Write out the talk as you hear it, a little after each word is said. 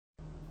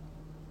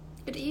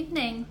Good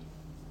evening.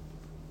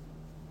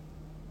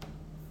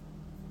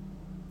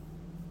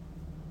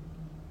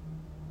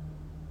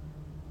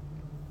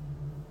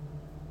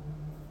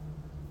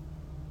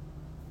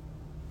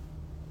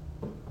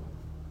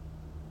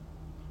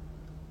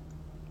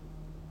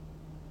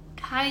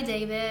 Hi,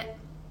 David.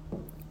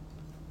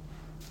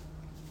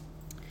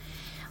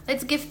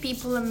 Let's give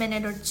people a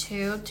minute or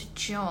two to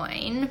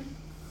join,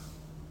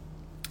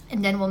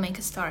 and then we'll make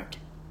a start.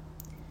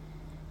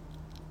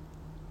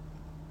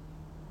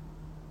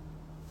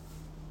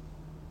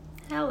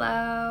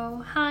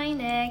 Hello. Hi,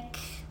 Nick.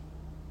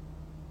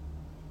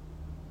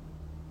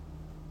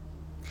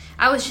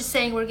 I was just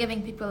saying we're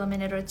giving people a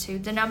minute or two.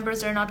 The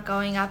numbers are not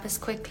going up as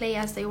quickly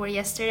as they were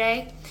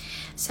yesterday.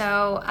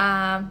 So,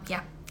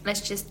 yeah,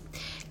 let's just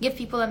give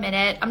people a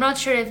minute. I'm not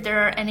sure if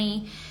there are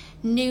any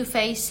new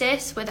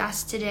faces with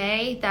us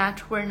today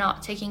that were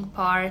not taking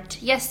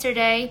part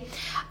yesterday.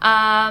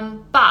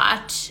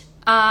 But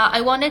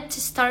I wanted to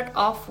start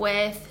off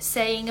with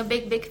saying a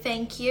big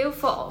thank you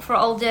for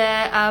all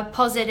the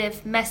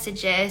positive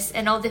messages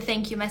and all the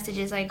thank you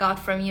messages I got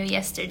from you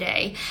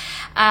yesterday.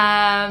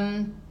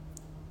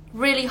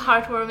 Really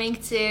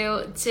heartwarming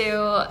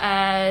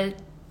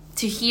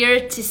to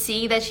hear, to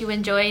see that you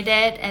enjoyed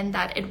it and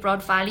that it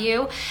brought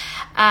value.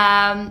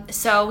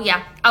 So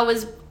yeah, I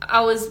was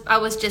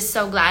just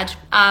so glad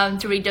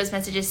to read those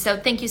messages. So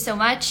thank you so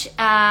much.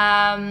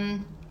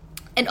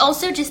 And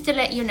also, just to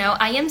let you know,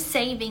 I am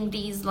saving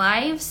these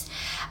lives,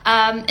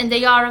 and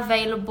they are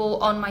available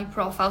on my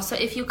profile. So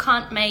if you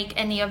can't make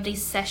any of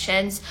these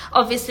sessions,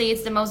 obviously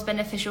it's the most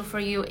beneficial for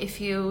you if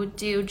you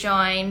do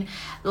join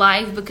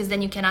live, because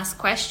then you can ask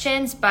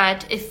questions.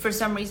 But if for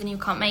some reason you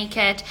can't make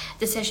it,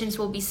 the sessions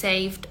will be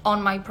saved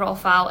on my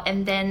profile,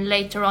 and then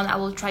later on I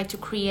will try to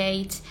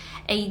create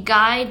a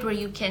guide where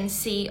you can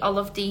see all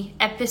of the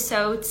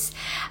episodes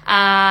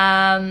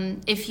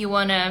if you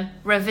want to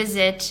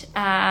revisit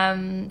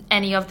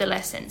any of the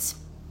lessons.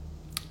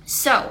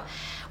 So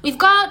we've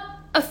got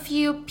a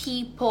few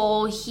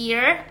people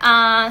here,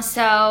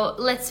 so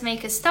let's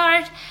make a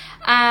start.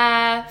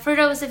 For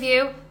those of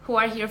you who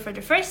are here for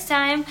the first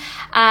time,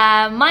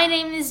 my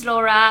name is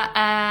Laura.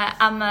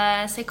 I'm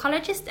a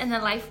psychologist and a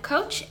life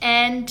coach,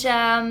 and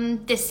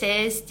this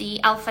is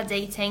the Alpha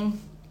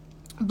Dating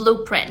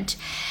Blueprint,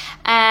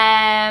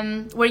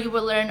 where you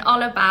will learn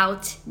all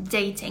about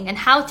dating and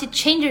how to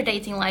change your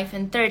dating life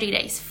in 30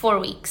 days, 4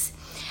 weeks.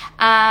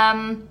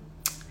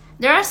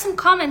 There are some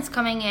comments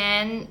coming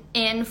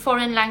in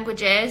foreign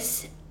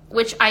languages,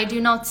 which I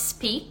do not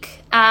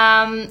speak,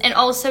 and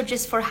also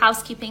just for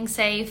housekeeping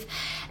sake,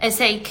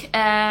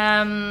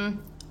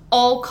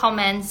 all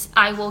comments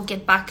I will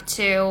get back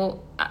to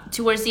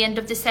towards the end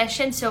of the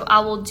session. So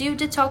I will do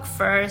the talk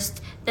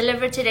first,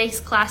 deliver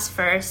today's class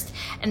first,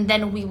 and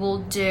then we will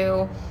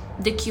do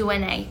the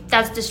Q&A.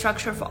 That's the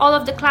structure for all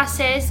of the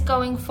classes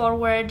going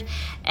forward.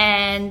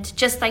 And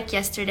just like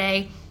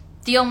yesterday,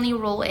 the only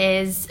rule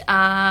is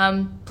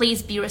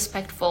please be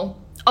respectful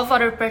of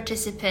other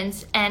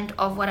participants and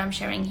of what I'm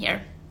sharing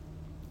here.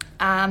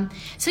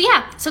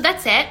 So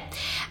that's it.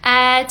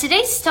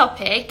 Today's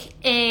topic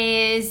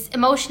is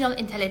emotional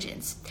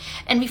intelligence.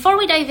 And before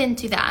we dive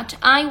into that,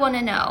 I want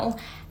to know,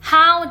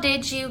 how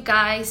did you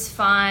guys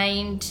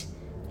find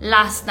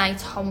last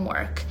night's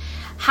homework?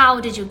 How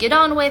did you get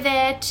on with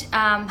it?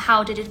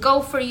 How did it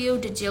go for you?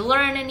 Did you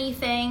learn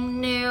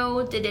anything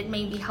new? Did it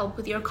maybe help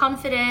with your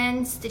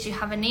confidence? Did you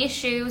have any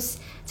issues?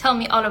 Tell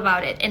me all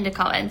about it in the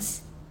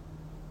comments.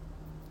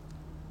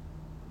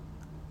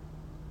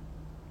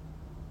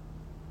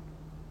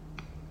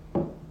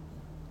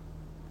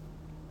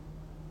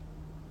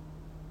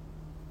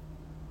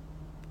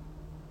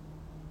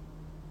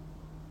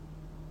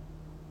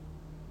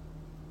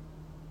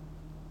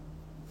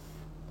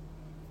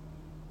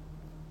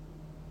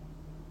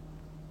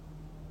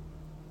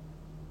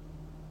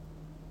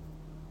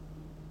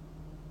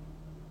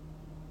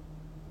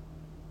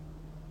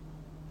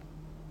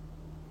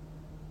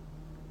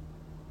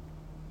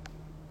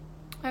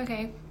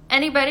 Okay,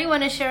 anybody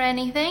want to share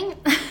anything?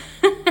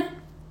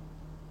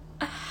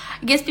 I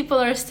guess people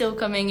are still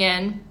coming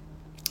in,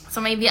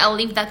 so maybe I'll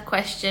leave that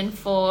question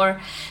for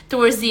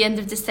towards the end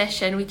of the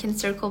session. We can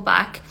circle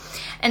back.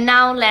 And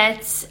now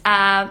let's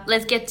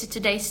get to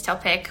today's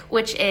topic,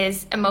 which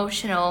is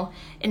emotional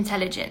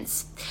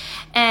intelligence.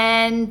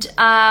 And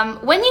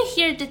when you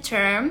hear the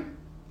term,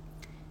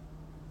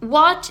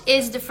 what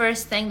is the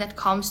first thing that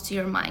comes to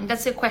your mind?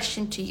 That's a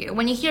question to you.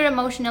 When you hear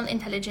emotional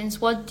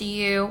intelligence, what do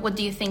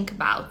you think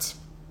about?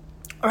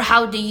 Or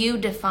how do you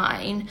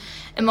define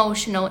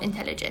emotional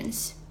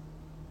intelligence?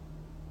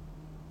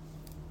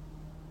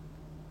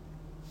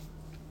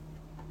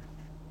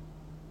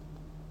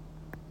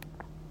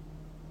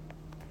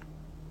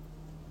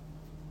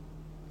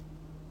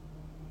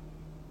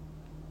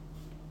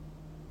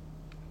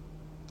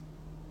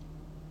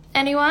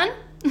 Anyone?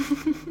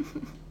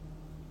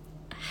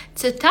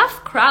 It's a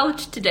tough crowd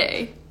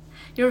today.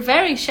 You're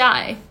very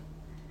shy.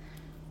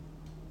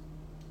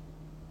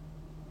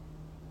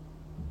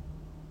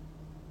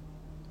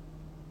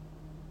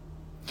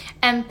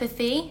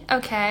 Empathy,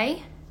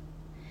 okay.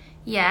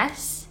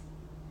 Yes.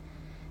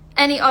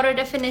 Any other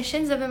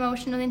definitions of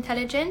emotional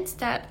intelligence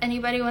that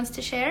anybody wants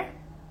to share?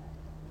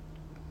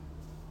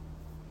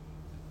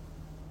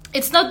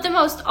 It's not the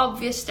most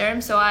obvious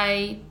term, so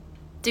I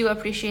do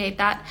appreciate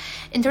that.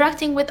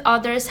 Interacting with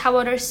others, how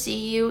others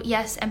see you.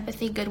 Yes,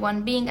 empathy, good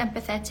one. Being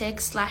empathetic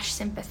 /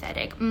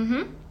 sympathetic.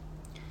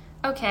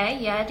 Okay,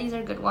 yeah, these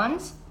are good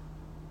ones.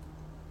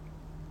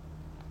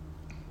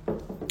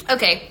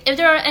 Okay, if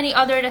there are any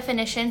other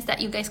definitions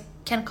that you guys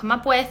can come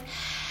up with.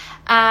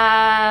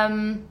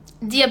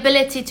 The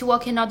ability to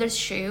walk in others'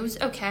 shoes.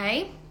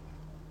 Okay.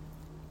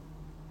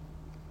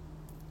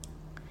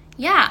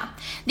 Yeah,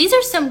 these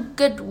are some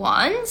good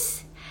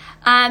ones.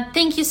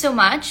 Thank you so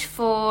much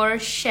for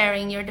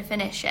sharing your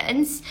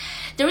definitions.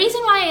 The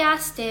reason why I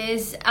asked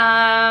is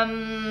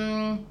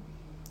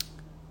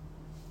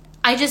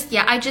I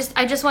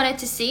just wanted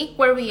to see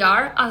where we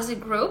are as a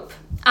group,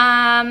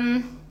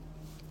 and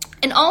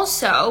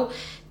also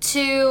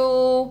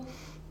to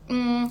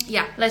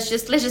let's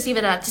just leave it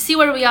at that, to see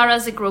where we are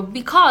as a group,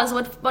 because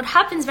what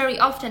happens very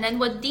often, and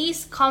what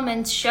these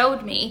comments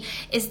showed me,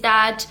 is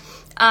that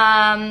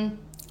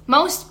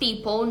most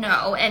people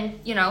know, and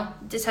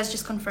this has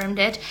just confirmed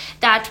it,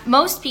 that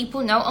most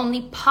people know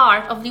only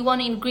part of the one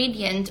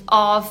ingredient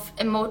of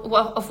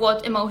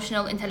what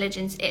emotional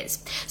intelligence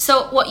is.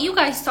 So what you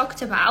guys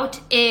talked about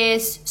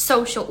is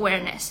social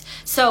awareness.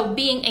 So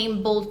being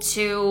able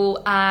to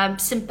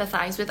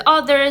sympathize with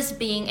others,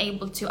 being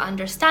able to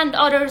understand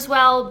others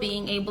well,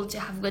 being able to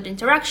have good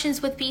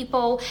interactions with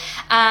people,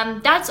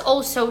 that's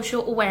all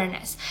social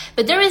awareness.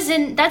 But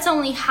that's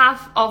only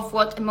half of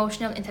what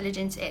emotional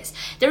intelligence is.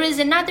 There is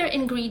another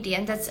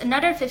ingredient, that's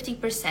another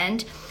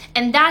 50%,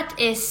 and that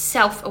is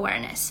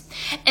self-awareness.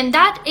 And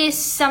that is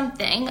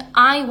something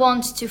I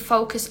want to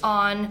focus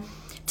on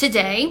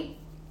today,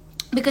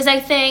 because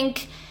I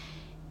think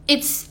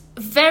it's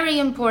very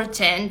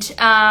important,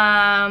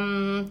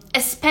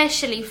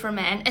 especially for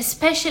men,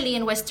 especially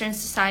in Western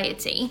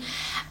society,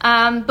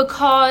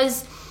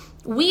 because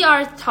we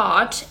are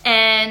taught,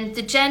 and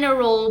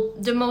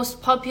the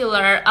most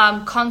popular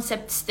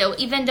concept still,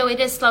 even though it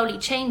is slowly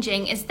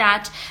changing, is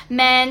that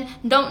men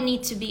don't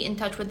need to be in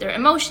touch with their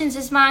emotions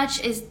as much.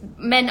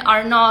 Men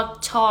are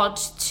not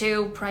taught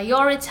to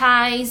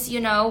prioritize,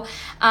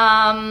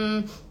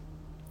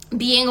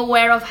 being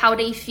aware of how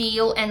they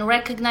feel and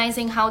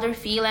recognizing how they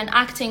feel and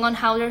acting on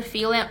how they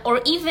feel, or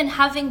even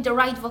having the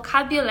right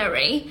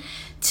vocabulary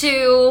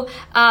to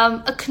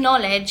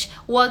acknowledge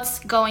what's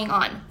going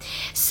on.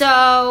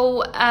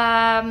 So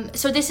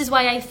this is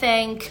why I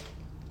think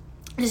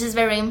this is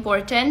very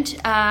important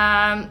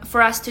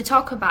for us to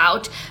talk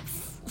about.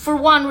 For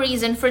one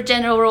reason, for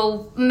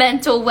general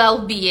mental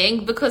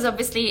well-being, because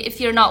obviously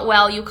if you're not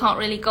well, you can't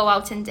really go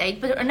out and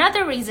date. But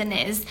another reason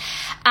is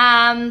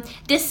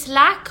this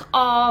lack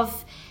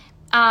of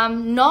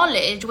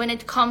knowledge when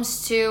it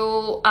comes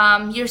to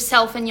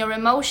yourself and your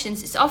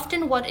emotions is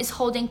often what is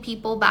holding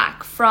people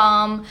back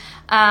from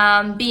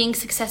being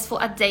successful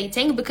at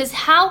dating. Because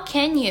how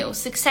can you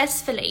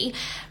successfully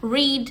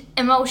read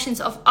emotions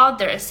of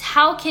others?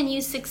 How can you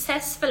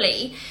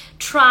successfully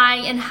try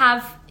and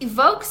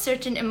evoke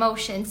certain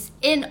emotions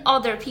in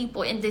other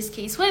people, in this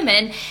case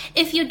women,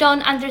 if you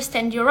don't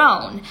understand your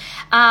own?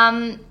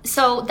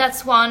 So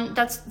that's one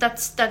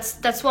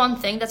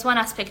thing, that's one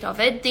aspect of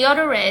it. The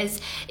other is,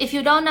 if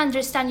you don't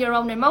understand your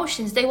own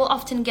emotions, they will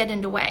often get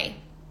in the way,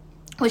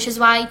 which is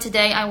why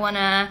today I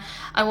wanna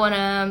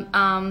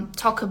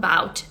talk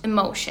about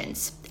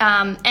emotions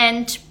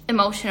and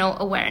emotional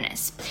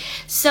awareness.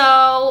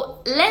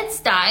 So let's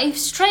dive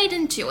straight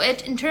into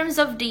it in terms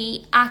of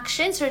the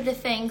actions, or the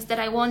things that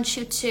I want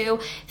you to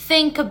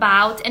think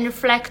about and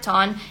reflect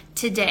on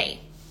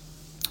today.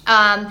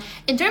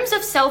 In terms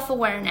of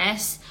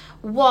self-awareness,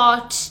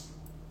 what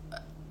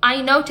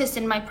I notice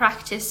in my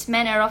practice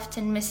men are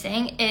often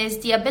missing is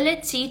the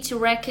ability to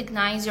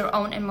recognize your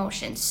own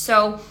emotions.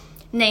 So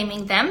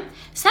naming them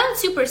sounds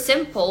super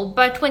simple,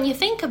 but when you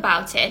think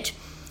about it,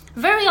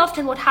 very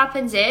often what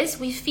happens is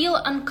we feel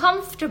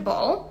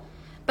uncomfortable,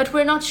 but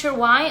we're not sure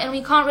why, and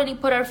we can't really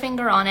put our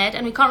finger on it,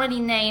 and we can't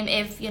really name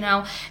if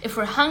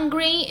we're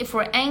hungry, if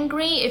we're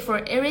angry, if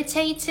we're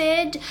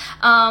irritated,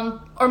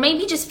 or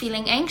maybe just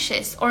feeling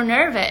anxious or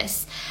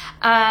nervous.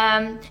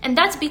 And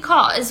that's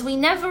because we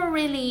never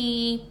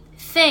really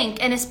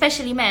think, and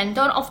especially men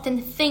don't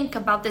often think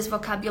about this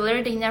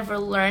vocabulary. They never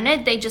learn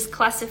it. They just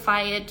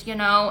classify it,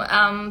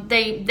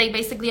 they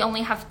basically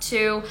only have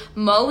two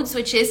modes,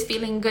 which is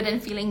feeling good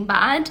and feeling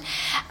bad,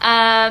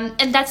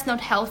 and that's not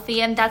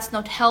healthy, and that's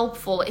not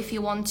helpful if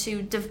you want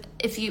to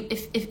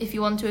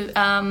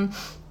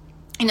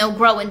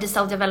grow in the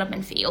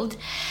self-development field.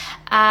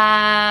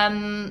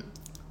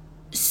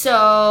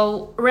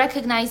 So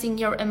recognizing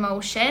your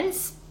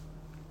emotions,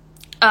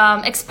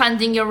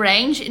 expanding your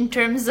range in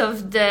terms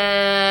of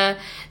the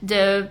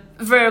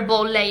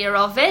verbal layer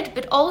of it,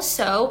 but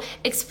also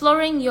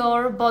exploring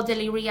your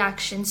bodily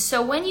reactions.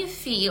 So when you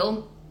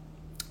feel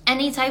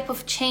any type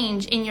of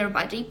change in your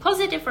body,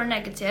 positive or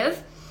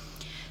negative,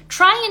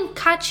 try and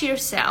catch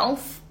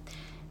yourself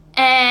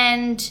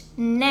and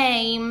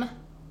name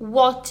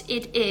what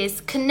it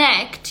is,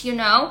 connect,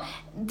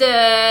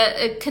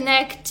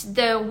 connect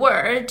the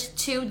word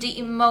to the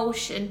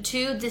emotion,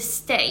 to the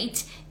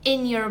state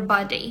in your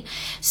body.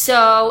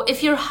 So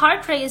if your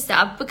heart rate is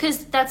up,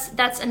 because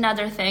that's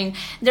another thing,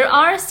 there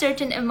are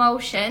certain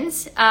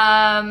emotions,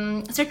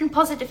 certain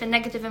positive and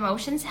negative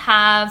emotions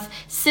have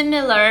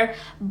similar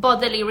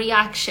bodily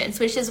reactions,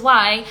 which is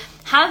why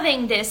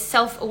having this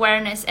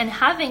self-awareness and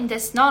having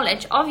this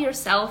knowledge of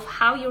yourself,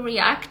 how you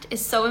react, is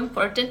so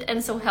important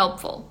and so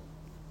helpful.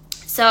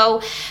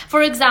 So,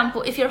 for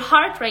example, if your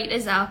heart rate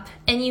is up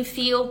and you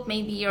feel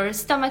maybe your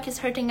stomach is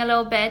hurting a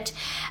little bit,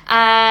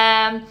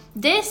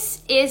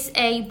 this is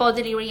a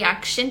bodily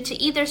reaction to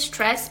either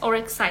stress or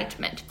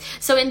excitement.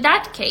 So in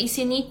that case,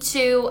 you need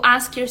to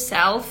ask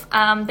yourself,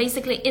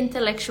 basically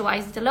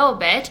intellectualize it a little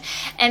bit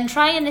and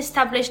try and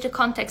establish the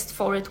context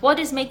for it. What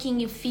is making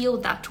you feel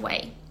that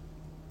way?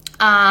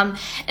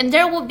 And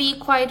there will be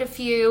quite a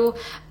few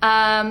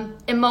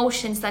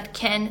emotions that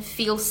can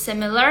feel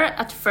similar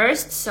at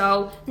first.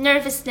 So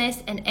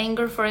nervousness and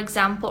anger, for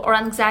example, or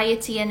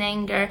anxiety and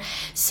anger.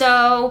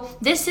 So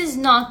this is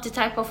not the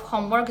type of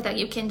homework that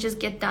you can just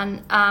get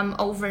done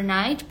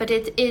overnight, but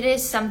it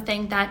is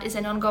something that is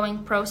an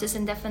ongoing process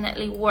and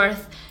definitely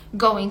worth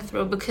going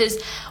through, because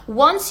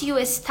once you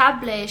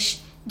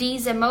establish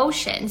these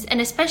emotions, and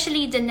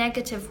especially the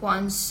negative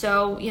ones,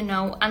 so,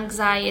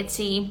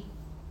 anxiety,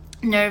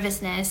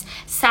 nervousness,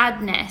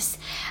 sadness,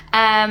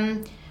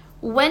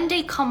 when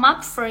they come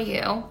up for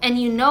you and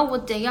you know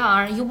what they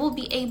are, you will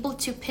be able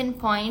to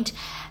pinpoint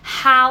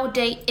how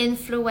they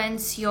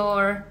influence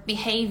your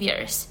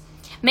behaviors.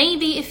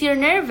 Maybe if you're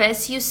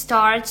nervous, you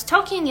start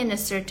talking in a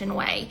certain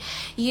way.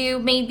 You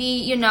maybe,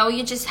 you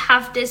just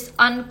have this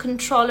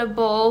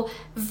uncontrollable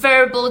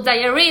verbal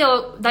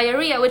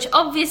diarrhea, which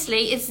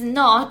obviously is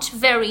not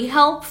very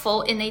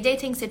helpful in a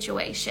dating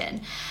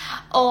situation.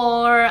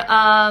 Or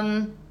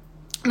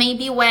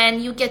maybe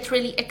when you get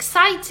really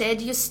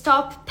excited, you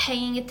stop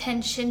paying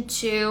attention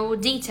to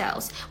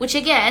details, which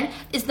again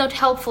is not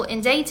helpful in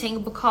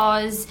dating,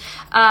 because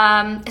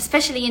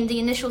especially in the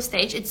initial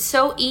stage, it's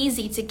so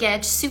easy to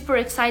get super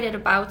excited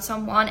about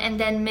someone and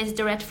then miss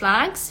the red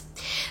flags.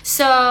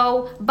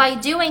 So by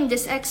doing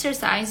this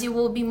exercise, you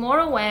will be more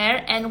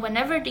aware, and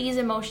whenever these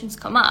emotions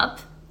come up,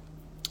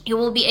 you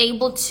will be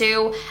able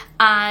to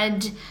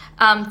add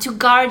to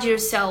guard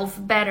yourself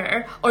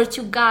better, or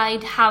to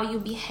guide how you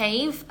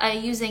behave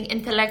using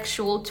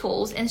intellectual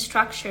tools and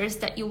structures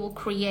that you will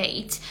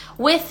create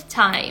with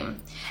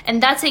time.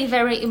 And that's a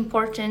very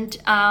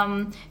important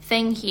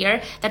thing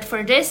here, that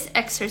for this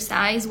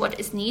exercise, what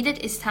is needed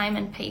is time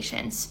and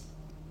patience.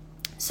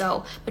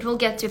 So, but we'll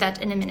get to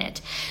that in a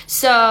minute.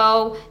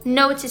 So,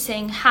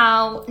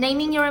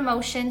 naming your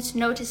emotions,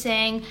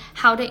 noticing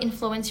how they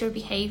influence your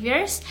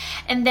behaviors,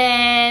 and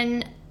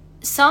then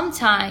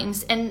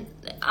sometimes, and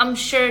I'm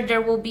sure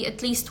there will be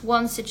at least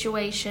one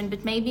situation,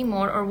 but maybe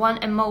more, or one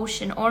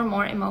emotion or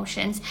more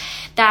emotions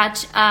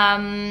that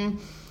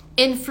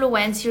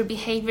influence your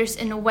behaviors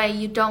in a way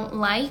you don't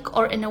like,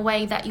 or in a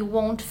way that you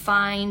won't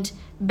find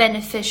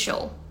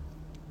beneficial.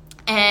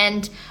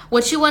 And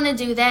what you want to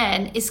do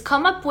then is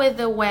come up with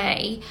a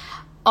way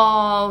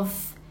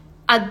of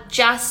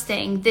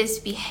adjusting this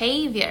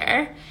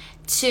behavior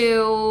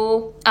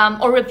to,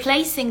 or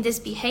replacing this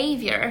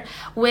behavior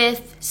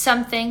with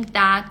something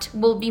that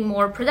will be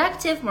more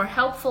productive, more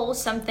helpful,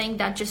 something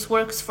that just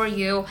works for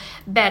you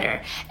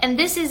better. And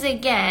this is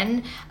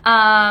again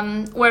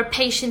where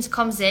patience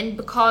comes in,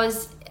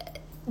 because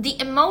the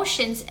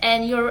emotions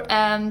and your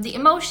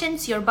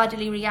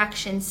bodily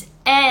reactions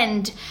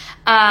and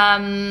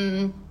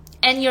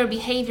your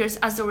behaviors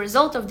as a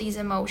result of these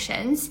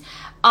emotions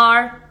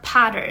are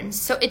patterns.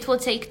 So it will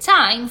take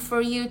time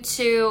for you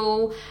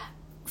to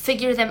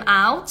figure them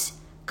out,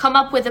 come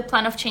up with a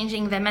plan of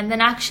changing them, and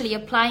then actually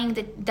applying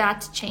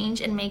that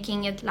change and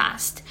making it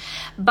last.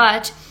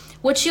 But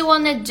what you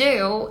want to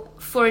do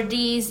for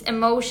these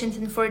emotions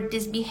and for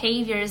these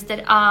behaviors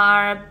that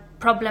are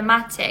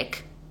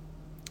problematic,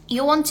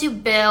 you want to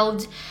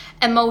build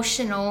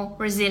emotional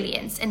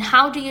resilience. And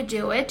how do you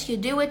do it? You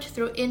do it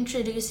through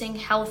introducing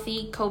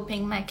healthy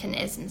coping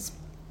mechanisms.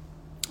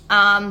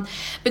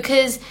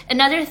 Because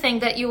another thing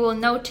that you will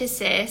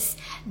notice is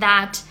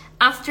that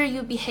after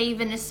you behave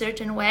in a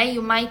certain way,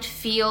 you might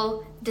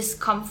feel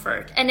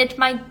discomfort. And it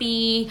might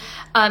be,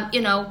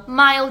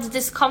 mild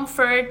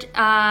discomfort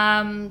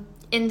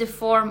in the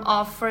form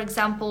of, for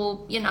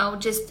example,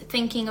 just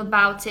thinking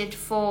about it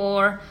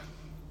for,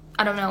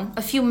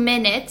 a few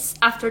minutes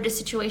after the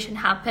situation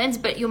happens,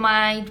 but you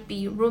might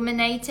be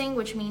ruminating,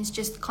 which means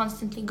just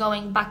constantly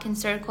going back in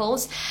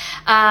circles,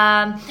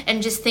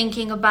 and just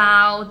thinking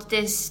about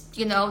this,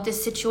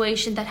 this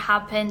situation that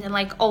happened, and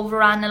like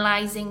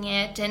overanalyzing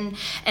it, and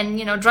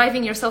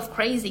driving yourself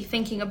crazy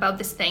thinking about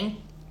this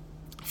thing,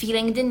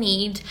 feeling the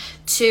need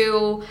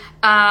to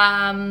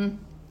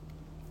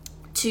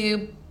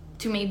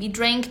maybe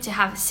drink, to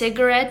have a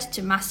cigarette,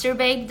 to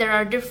masturbate. There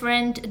are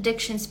different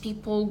addictions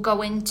people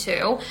go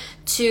into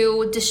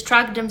to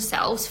distract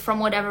themselves from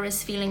whatever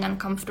is feeling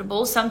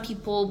uncomfortable. Some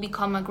people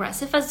become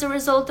aggressive as a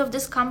result of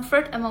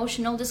discomfort,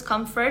 emotional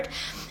discomfort.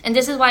 And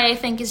this is why I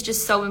think it's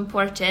just so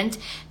important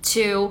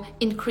to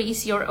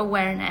increase your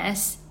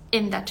awareness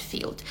in that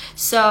field.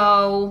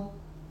 So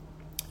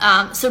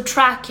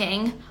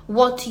tracking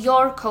what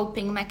your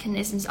coping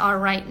mechanisms are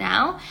right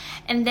now,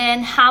 and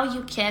then how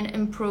you can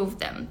improve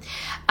them.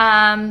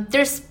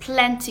 There's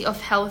plenty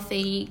of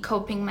healthy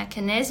coping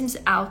mechanisms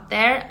out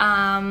there.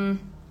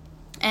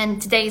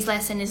 And today's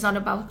lesson is not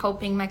about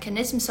coping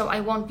mechanisms, so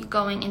I won't be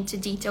going into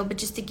detail, but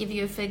just to give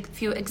you a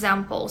few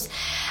examples.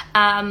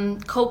 A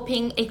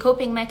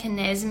coping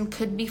mechanism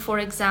could be, for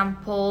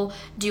example,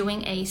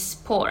 doing a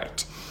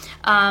sport.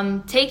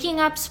 Taking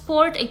up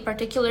sport, a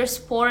particular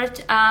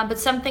sport, but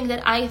something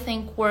that I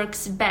think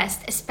works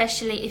best,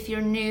 especially if you're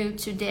new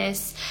to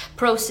this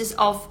process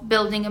of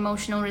building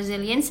emotional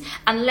resilience,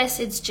 unless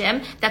it's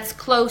gym that's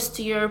close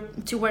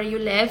to where you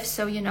live.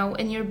 So, you know,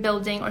 in your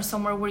building or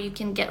somewhere where you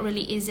can get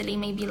really easily,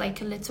 maybe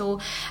like a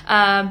little,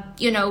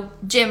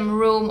 gym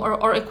room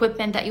or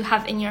equipment that you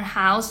have in your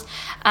house.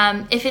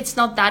 If it's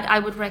not that, I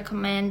would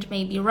recommend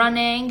maybe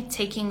running,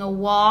 taking a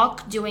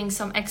walk, doing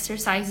some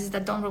exercises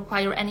that don't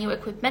require any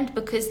equipment,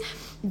 because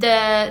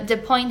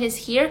the point is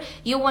here,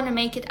 you want to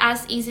make it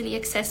as easily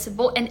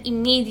accessible and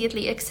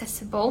immediately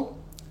accessible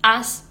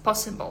as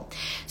possible.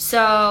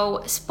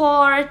 So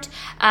sport,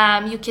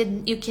 you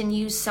can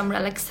use some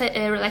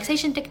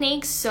relaxation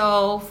techniques.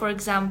 So for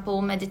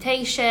example,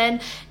 meditation,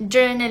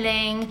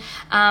 journaling.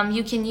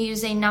 You can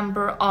use a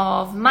number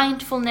of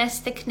mindfulness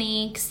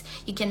techniques.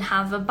 You can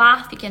have a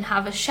bath, you can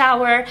have a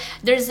shower.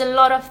 There's a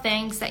lot of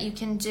things that you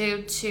can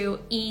do to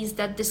ease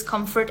that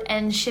discomfort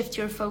and shift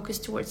your focus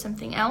towards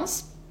something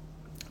else.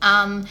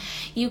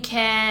 You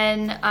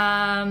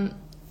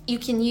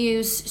can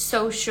use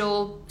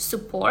social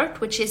support,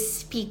 which is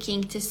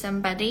speaking to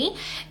somebody,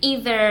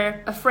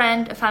 either a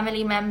friend, a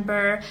family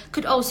member,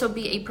 could also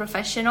be a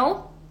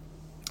professional,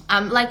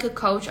 like a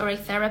coach or a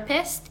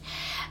therapist.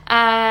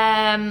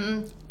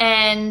 And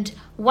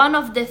one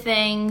of the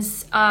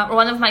things, or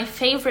one of my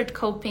favorite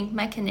coping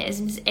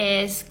mechanisms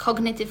is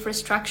cognitive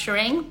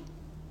restructuring.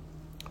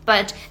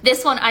 But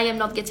this one I am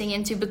not getting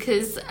into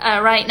because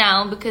right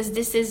now, because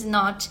this is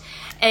not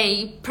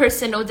a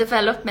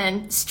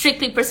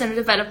strictly personal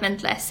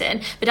development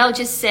lesson. But I'll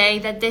just say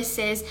that this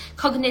is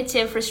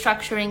cognitive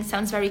restructuring.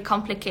 Sounds very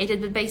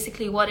complicated, but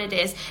basically what it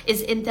is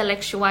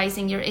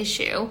intellectualizing your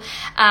issue,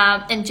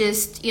 and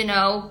just,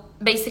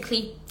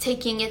 basically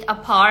taking it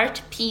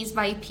apart piece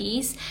by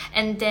piece,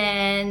 and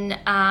then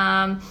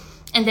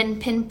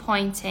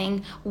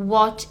pinpointing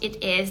what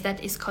it is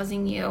that is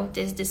causing you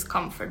this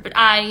discomfort. But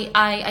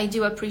I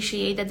do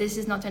appreciate that this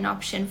is not an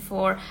option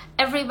for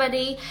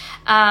everybody,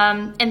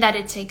 and that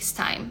it takes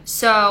time.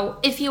 So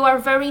if you are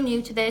very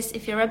new to this,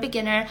 if you're a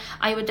beginner,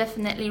 I would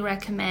definitely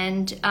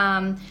recommend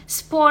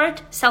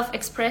sport,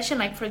 self-expression,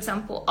 like for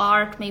example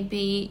art,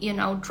 maybe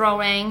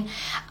drawing,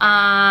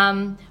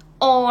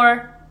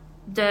 or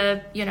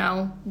the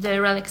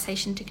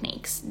relaxation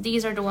techniques.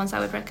 These are the ones I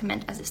would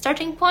recommend as a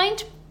starting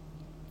point.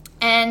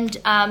 And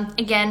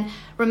again,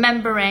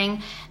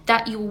 remembering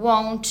that you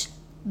won't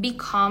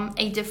become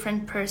a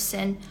different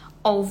person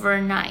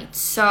overnight.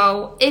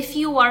 So if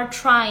you are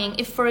trying,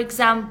 if for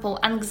example,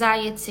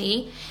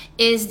 anxiety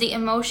is the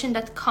emotion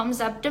that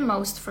comes up the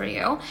most for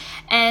you,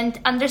 and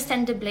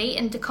understandably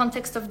in the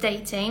context of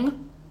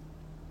dating,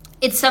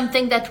 it's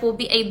something that will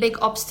be a big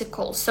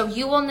obstacle. So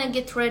you want to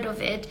get rid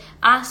of it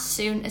as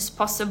soon as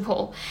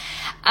possible.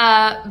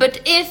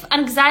 But if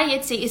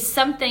anxiety is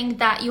something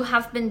that you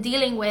have been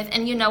dealing with,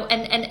 and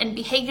and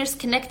behaviors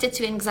connected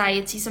to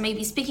anxiety, so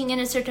maybe speaking in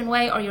a certain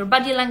way, or your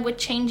body language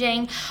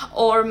changing,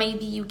 or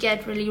maybe you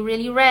get really,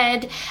 really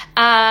red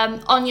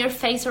on your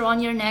face or on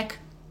your neck,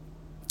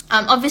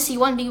 obviously you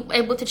won't be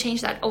able to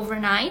change that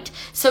overnight.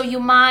 So you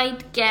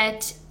might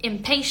get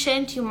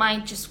impatient, you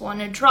might just want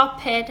to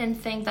drop it and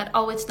think that,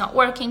 oh, it's not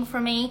working for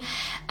me.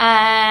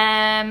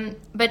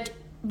 But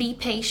be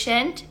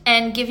patient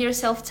and give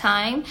yourself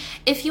time.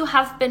 If you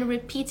have been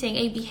repeating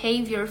a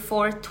behavior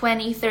for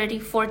 20, 30,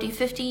 40,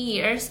 50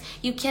 years,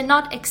 you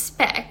cannot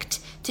expect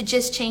to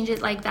just change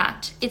it like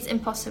that. It's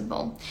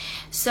impossible.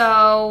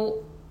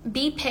 So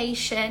be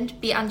patient,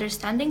 be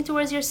understanding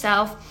towards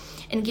yourself,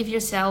 and give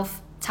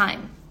yourself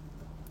time.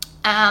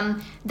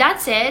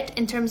 That's it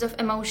in terms of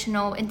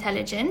emotional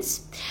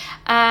intelligence.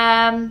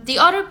 The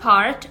other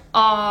part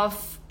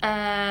of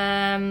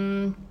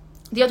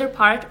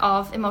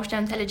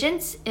emotional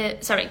intelligence,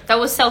 that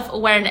was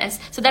self-awareness.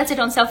 So that's it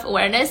on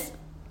self-awareness,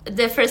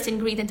 the first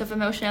ingredient of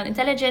emotional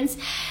intelligence.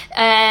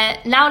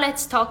 Now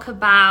let's talk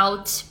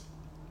about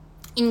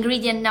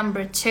ingredient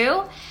number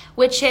 2,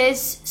 which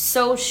is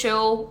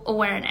social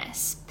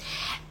awareness.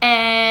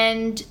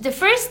 And the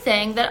first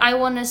thing that I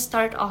want to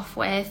start off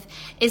with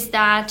is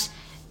that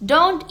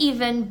don't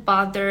even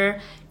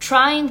bother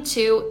trying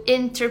to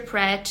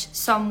interpret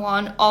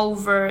someone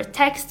over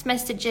text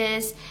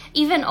messages,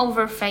 even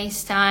over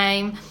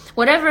FaceTime,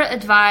 whatever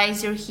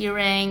advice you're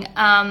hearing,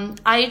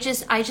 I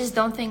just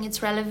don't think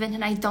it's relevant,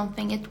 and I don't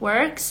think it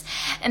works.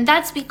 And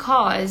that's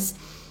because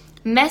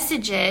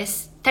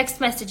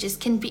text messages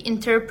can be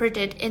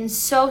interpreted in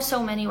so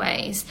many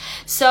ways.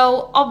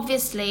 So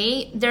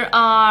obviously there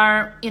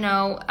are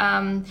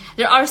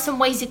some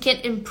ways you can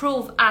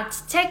improve at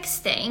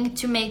texting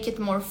to make it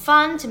more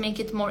fun, to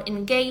make it more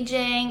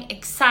engaging,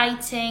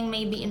 exciting,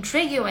 maybe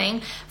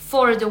intriguing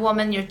for the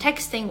woman you're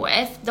texting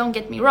with. Don't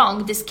get me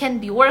wrong, this can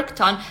be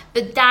worked on,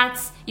 but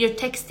that's your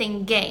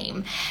texting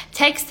game.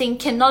 Texting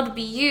cannot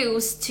be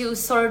used to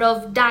sort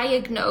of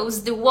diagnose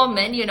the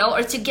woman,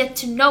 or to get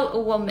to know a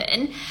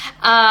woman,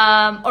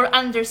 or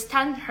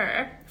understand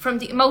her from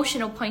the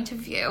emotional point of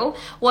view,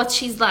 what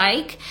she's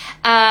like,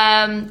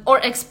 or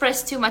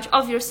express too much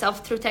of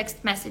yourself through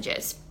text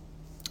messages.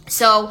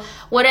 So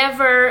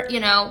whatever,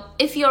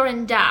 if you're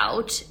in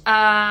doubt,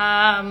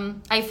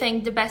 I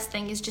think the best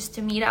thing is just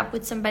to meet up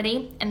with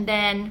somebody and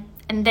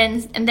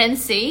then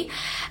see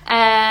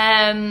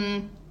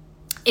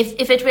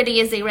if it really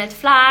is a red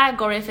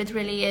flag, or if it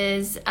really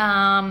is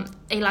a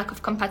lack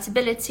of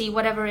compatibility,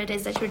 whatever it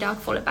is that you're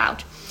doubtful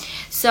about.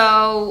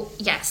 So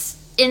yes,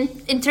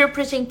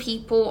 interpreting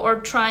people or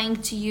trying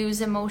to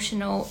use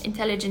emotional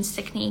intelligence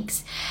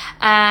techniques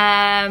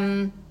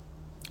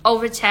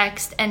over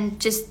text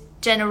and just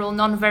general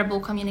non-verbal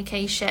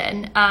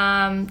communication,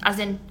 as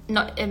in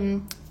not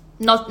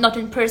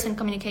in-person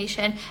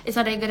communication, is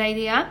not a good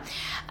idea.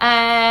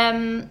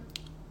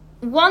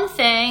 One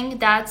thing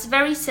that's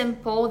very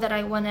simple that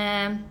I want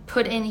to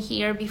put in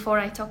here before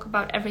I talk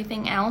about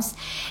everything else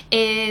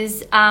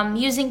is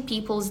using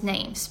people's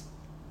names.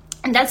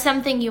 And that's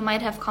something you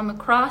might have come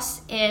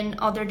across in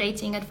other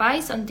dating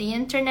advice on the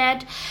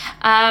internet,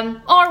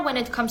 or when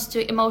it comes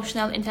to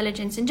emotional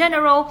intelligence in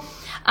general.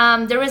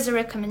 There is a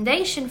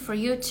recommendation for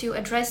you to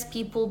address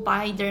people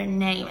by their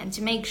name and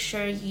to make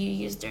sure you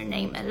use their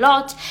name a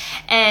lot,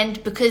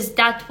 and because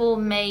that will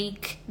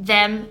make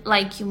them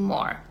like you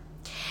more.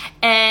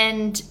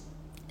 And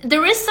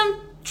there is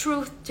some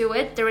truth to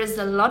it. There is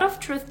a lot of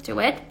truth to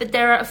it, but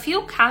there are a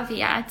few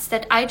caveats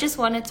that I just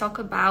want to talk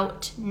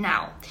about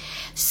now.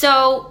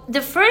 So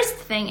the first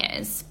thing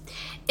is,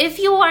 if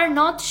you are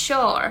not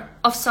sure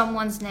of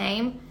someone's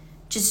name,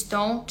 just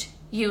don't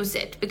use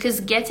it, because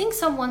getting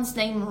someone's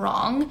name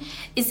wrong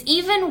is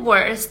even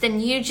worse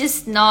than you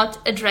just not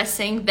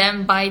addressing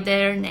them by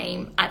their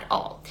name at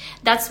all.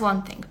 That's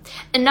one thing.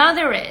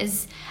 Another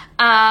is,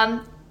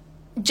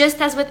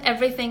 just as with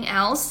everything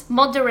else,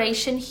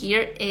 moderation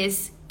here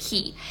is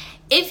key.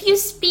 If you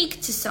speak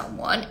to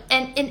someone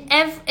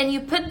and you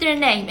put their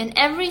name in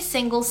every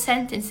single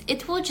sentence,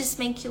 it will just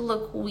make you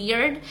look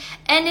weird,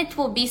 and it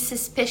will be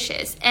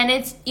suspicious. And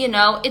it's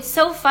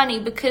so funny,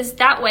 because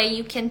that way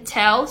you can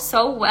tell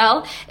so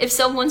well if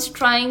someone's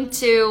trying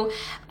to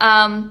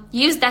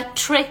use that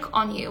trick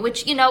on you,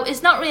 which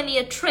is not really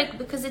a trick,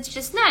 because it's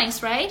just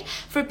nice, right,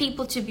 for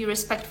people to be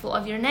respectful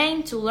of your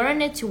name, to learn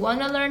it, to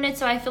want to learn it.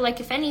 So I feel like,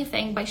 if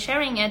anything, by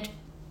sharing it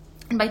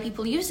and by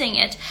people using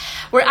it,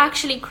 we're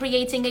actually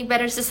creating a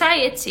better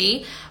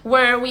society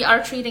where we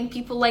are treating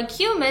people like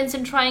humans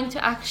and trying to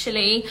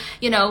actually,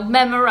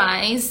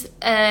 memorize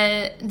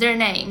their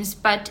names.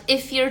 But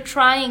if you're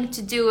trying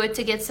to do it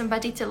to get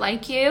somebody to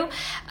like you,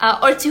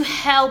 or to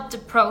help the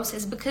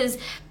process, because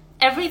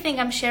everything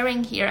I'm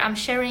sharing here, I'm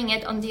sharing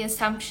it on the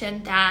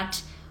assumption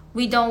that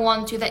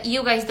that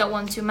you guys don't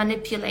want to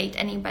manipulate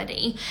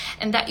anybody,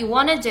 and that you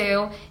want to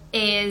do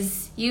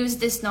is use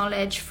this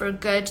knowledge for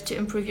good, to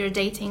improve your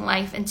dating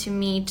life and to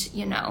meet,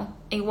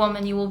 a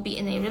woman you will be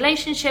in a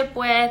relationship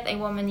with, a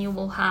woman you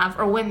will have,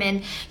 or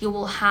women you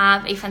will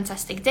have a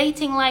fantastic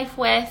dating life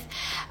with,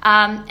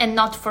 and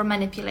not for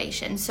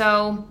manipulation.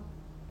 So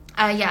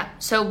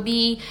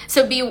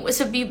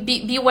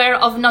beware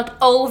of not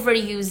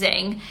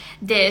overusing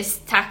this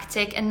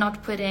tactic and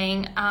not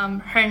putting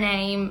her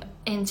name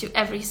into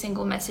every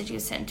single message you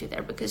send to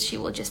there, because she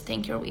will just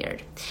think you're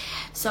weird.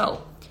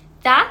 So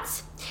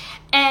that's,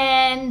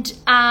 and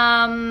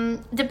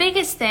the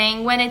biggest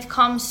thing when it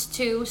comes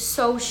to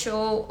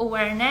social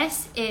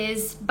awareness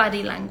is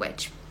body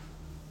language.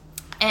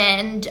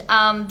 And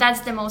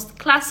that's the most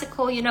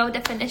classical,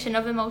 definition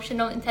of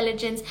emotional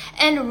intelligence,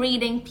 and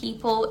reading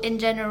people in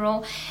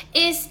general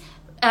is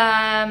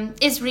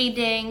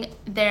reading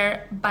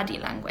their body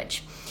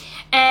language.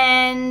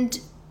 And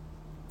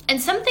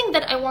something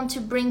that I want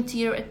to bring to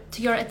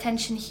your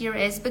attention here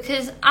is,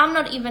 because I'm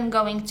not even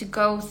going to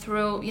go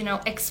through,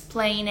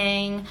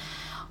 explaining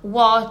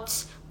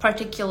what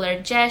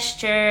particular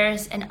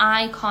gestures and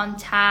eye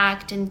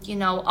contact and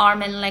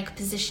arm and leg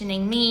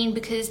positioning mean,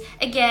 because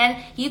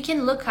again, you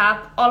can look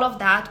up all of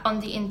that on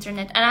the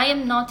internet, and I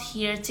am not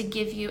here to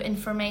give you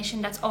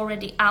information that's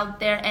already out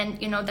there and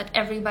that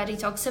everybody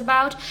talks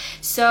about.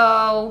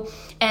 So,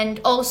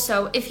 and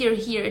also, if you're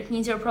here, it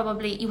means you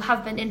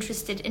have been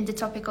interested in the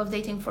topic of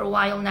dating for a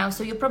while now,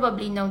 so you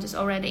probably know this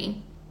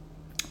already.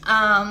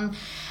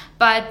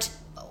 But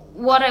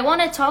what I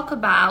want to talk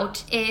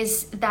about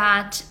is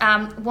that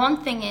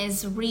one thing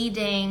is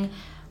reading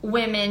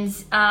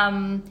women's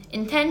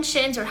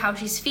intentions or how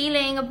she's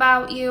feeling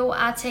about you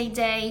at a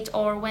date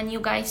or when you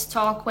guys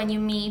talk, when you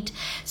meet.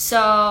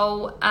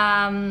 So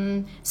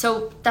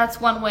that's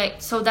one way.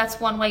 So that's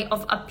one way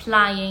of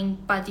applying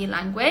body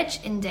language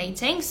in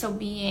dating. So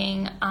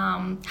being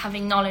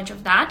having knowledge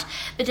of that.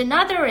 But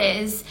another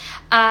is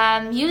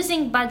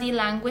using body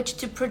language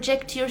to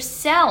project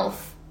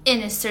yourself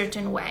in a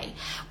certain way.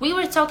 We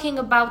were talking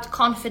about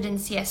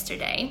confidence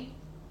yesterday.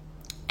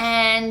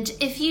 And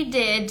if you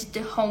did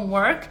the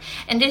homework,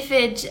 and if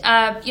it,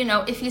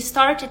 if you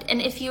started,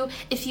 and if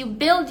you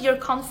build your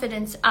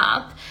confidence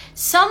up,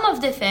 some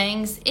of the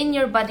things in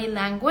your body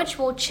language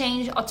will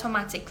change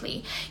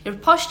automatically. Your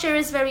posture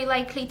is very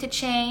likely to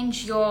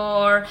change.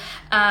 Your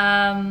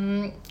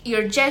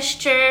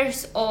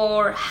gestures,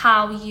 or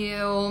how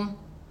you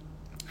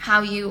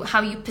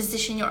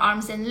position your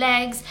arms and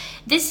legs.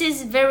 This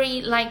is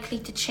very likely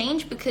to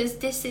change because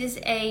this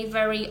is a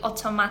very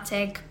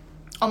automatic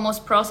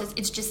almost process.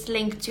 It's just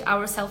linked to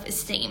our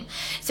self-esteem.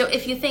 So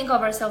if you think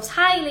of ourselves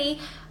highly,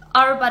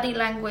 our body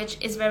language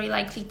is very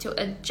likely to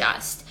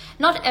adjust.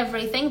 Not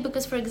everything,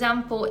 because for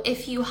example,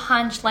 if you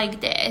hunch like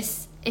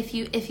this, if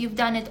you've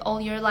done it all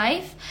your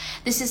life,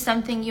 this is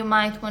something you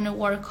might want to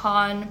work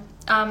on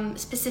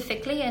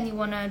specifically, and you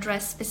want to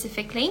address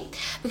specifically,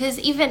 because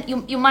even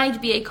you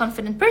might be a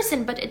confident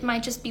person, but it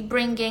might just be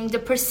bringing the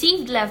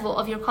perceived level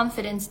of your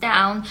confidence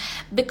down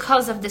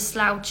because of the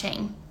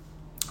slouching.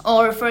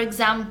 Or for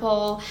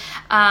example,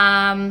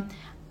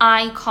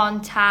 eye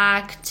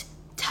contact,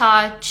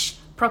 touch,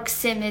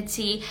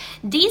 proximity.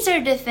 These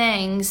are the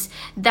things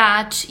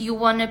that you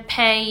want to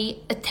pay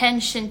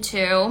attention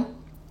to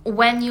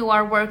when you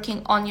are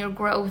working on your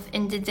growth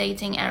in the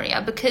dating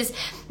area, because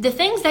the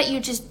things that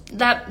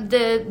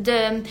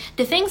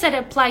the things that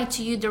apply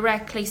to you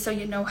directly, so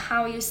you know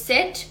how you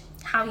sit,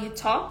 how you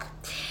talk,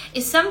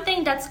 is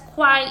something that's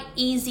quite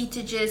easy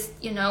to just,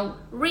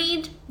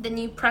 read, then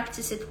you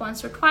practice it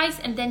once or twice,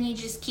 and then you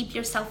just keep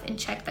yourself in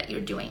check that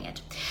you're doing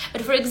it.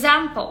 But for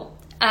example,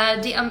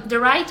 the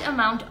right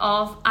amount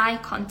of eye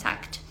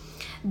contact,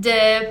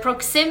 the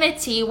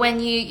proximity, when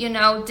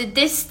the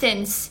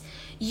distance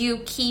you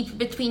keep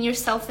between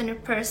yourself and a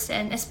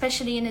person,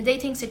 especially in a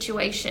dating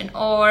situation,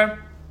 or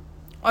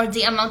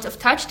the amount of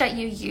touch that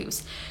you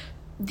use.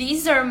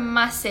 These are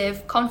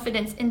massive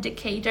confidence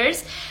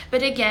indicators.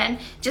 But again,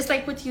 just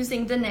like with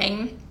using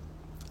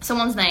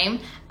someone's name,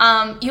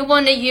 you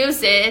want to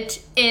use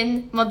it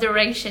in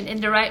moderation,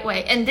 in the right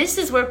way. And this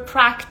is where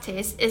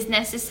practice is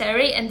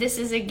necessary. And this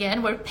is,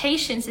 again, where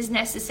patience is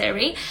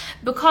necessary,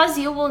 because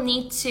you will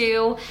need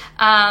to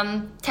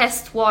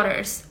test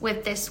waters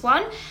with this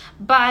one.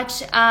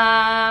 But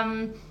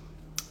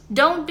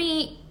don't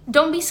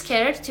be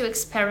scared to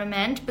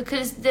experiment,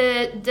 because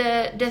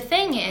the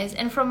thing is,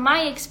 and from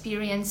my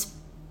experience,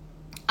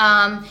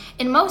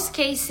 in most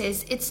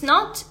cases, it's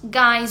not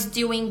guys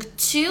doing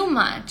too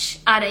much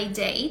at a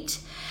date,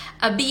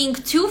 being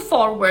too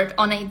forward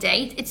on a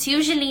date. It's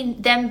usually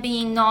them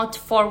being not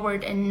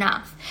forward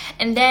enough.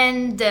 And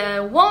then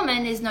the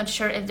woman is not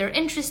sure if they're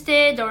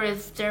interested, or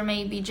if they're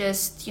maybe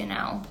just,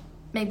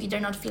 maybe they're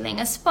not feeling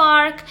a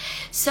spark.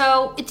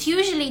 So it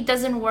usually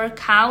doesn't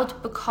work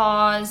out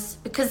because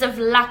of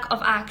lack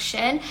of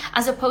action,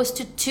 as opposed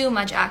to too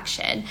much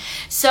action.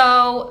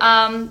 So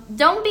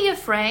don't be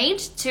afraid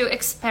to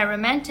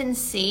experiment and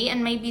see,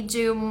 and maybe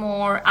do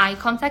more eye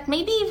contact,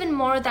 maybe even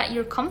more that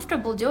you're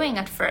comfortable doing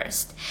at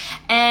first.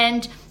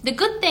 And the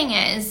good thing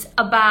is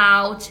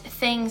about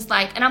things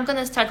like, and I'm going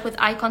to start with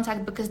eye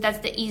contact because that's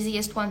the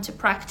easiest one to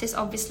practice.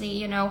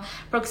 Obviously,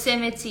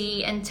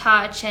 proximity and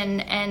touch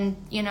and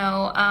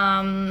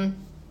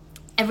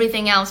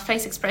everything else,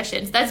 face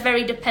expressions, that's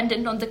very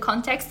dependent on the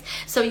context.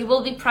 So you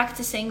will be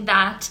practicing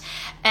that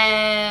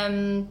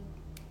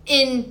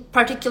in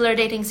particular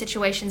dating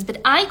situations.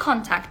 But eye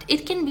contact,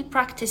 it can be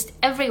practiced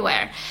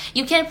everywhere.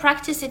 You can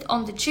practice it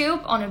on the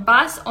tube, on a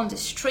bus, on the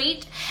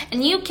street,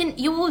 and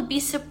you will be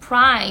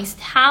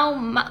surprised how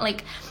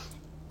much,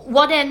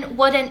 what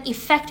an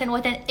effect and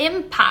what an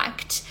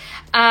impact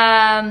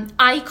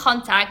eye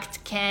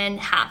contact can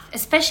have,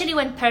 especially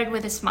when paired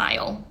with a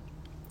smile.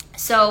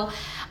 So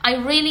I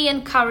really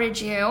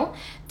encourage you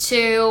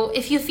to,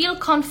 if you feel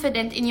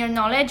confident in your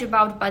knowledge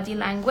about body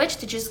language,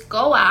 to just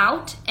go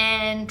out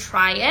and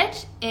try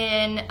it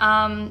in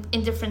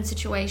different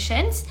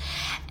situations.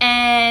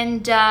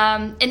 And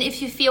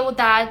if you feel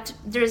that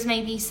there's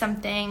maybe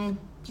something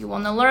you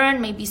want to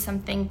learn, maybe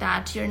something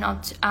that you're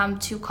not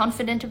too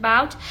confident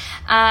about,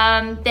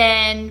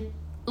 then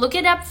look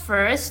it up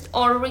first,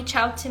 or reach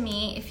out to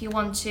me if you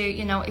want to,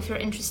 if you're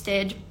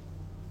interested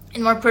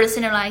in more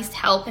personalized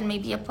help and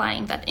maybe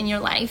applying that in your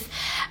life.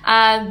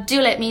 Do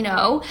let me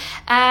know.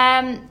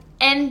 And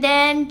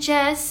then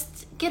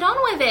just get on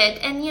with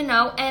it, and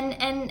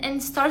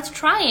and start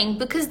trying.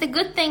 Because the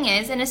good thing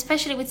is, and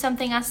especially with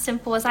something as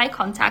simple as eye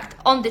contact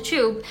on the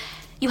tube,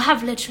 you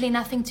have literally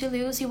nothing to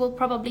lose. You will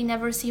probably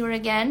never see her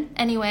again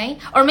anyway,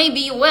 or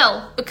maybe you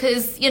will,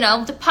 because you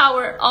know the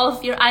power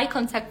of your eye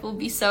contact will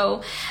be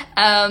so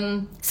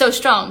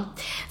strong.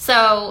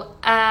 So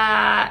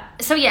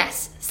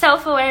yes,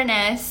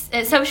 self-awareness,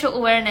 social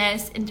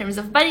awareness in terms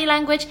of body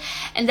language.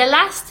 And the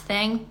last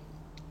thing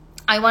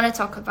I want to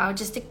talk about,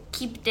 just to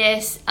keep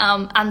this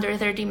under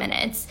 30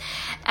 minutes,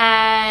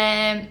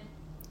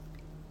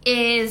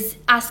 is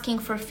asking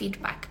for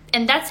feedback.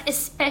 And that's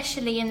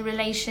especially in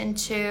relation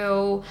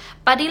to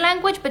body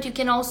language, but you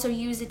can also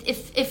use it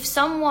if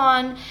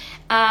someone,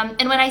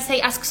 and when I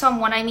say ask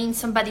someone, I mean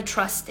somebody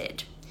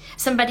trusted.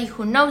 Somebody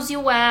who knows you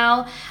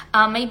well,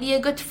 maybe a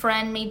good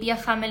friend, maybe a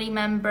family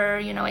member,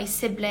 you know, a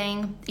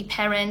sibling, a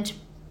parent,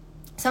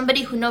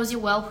 somebody who knows you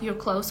well, who you're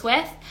close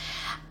with.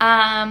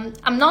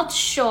 I'm not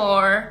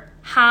sure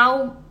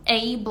how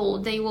able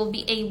they will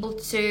be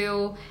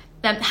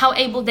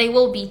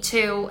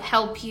to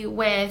help you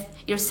with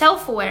your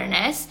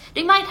self-awareness.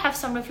 They might have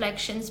some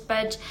reflections,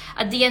 but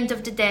at the end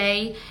of the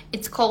day,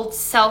 it's called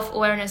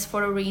self-awareness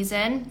for a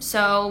reason.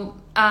 So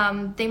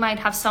they might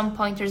have some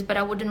pointers, but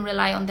I wouldn't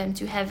rely on them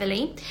too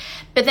heavily.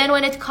 But then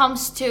when it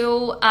comes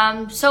to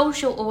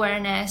social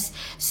awareness,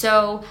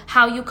 so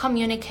how you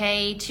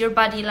communicate, your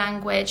body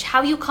language,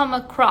 how you come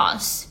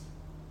across,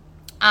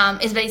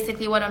 is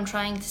basically what I'm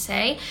trying to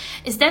say.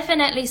 Is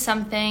definitely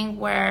something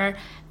where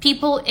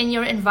people in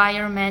your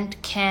environment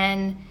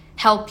can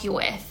help you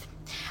with.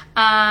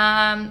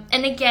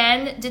 And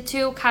again, the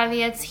two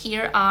caveats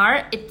here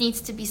are, it needs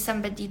to be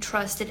somebody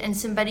trusted and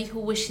somebody who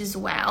wishes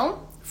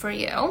well for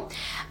you.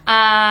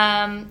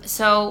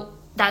 So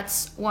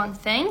that's one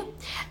thing.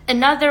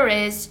 Another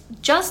is,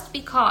 just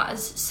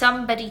because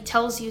somebody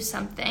tells you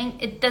something,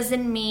 it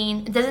doesn't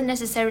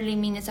necessarily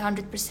mean it's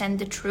 100%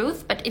 the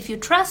truth. But if you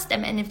trust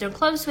them and if they're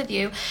close with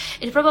you,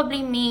 it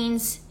probably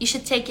means you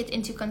should take it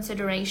into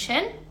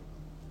consideration.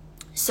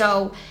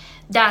 So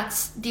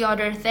that's the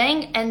other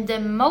thing. And the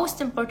most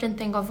important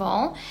thing of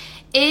all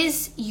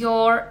is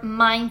your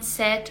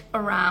mindset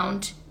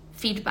around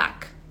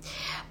feedback,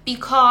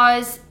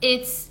 because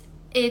it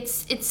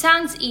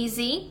sounds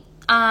easy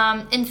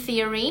in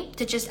theory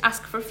to just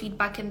ask for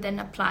feedback and then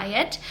apply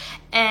it.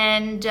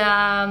 And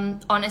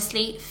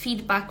honestly,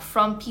 feedback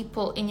from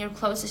people in your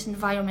closest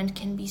environment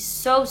can be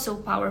so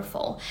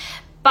powerful,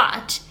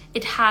 but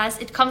it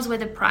comes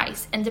with a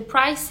price, and the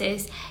price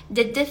is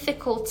the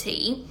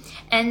difficulty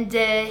and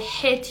the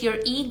hit your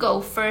ego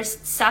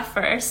first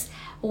suffers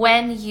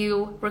when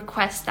you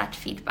request that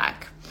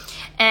feedback.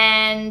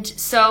 And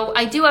so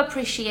I do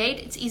appreciate,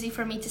 it's easy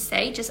for me to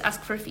say, just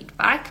ask for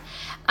feedback.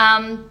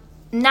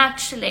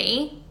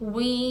 Naturally,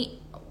 we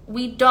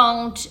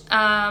don't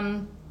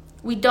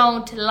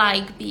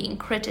like being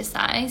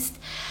criticized,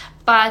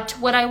 but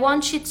what I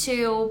want you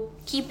to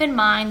keep in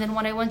mind and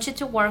what I want you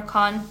to work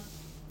on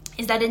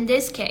is that in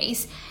this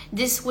case,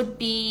 this would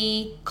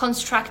be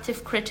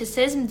constructive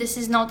criticism. This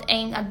is not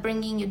aimed at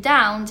bringing you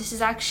down. This is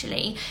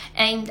actually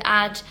aimed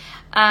at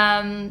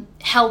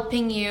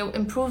helping you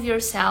improve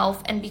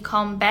yourself and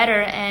become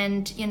better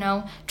and, you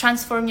know,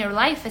 transform your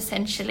life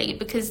essentially,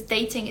 because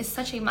dating is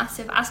such a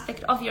massive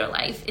aspect of your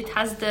life. It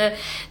has the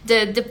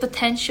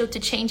potential to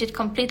change it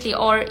completely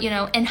or, you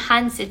know,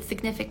 enhance it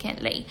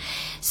significantly.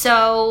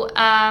 So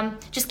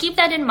just keep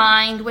that in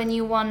mind when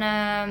you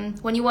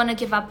wanna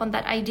give up on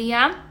that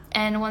idea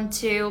and want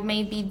to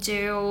maybe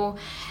do,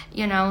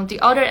 you know, the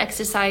other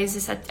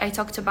exercises that I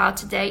talked about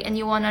today, and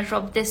you want to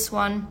drop this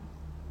one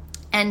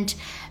and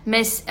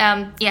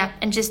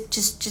and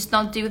just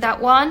not do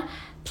that one.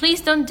 Please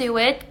don't do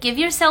it. Give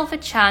yourself a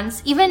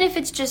chance, even if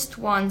it's just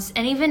once,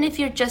 and even if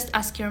you just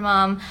ask your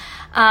mom.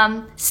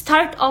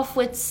 Start off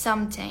with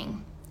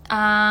something.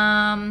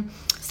 And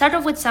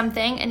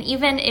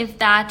even if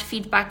that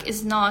feedback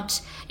is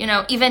not, you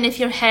know, even if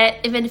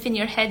in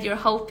your head you're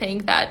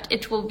hoping that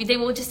it will be, they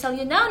will just tell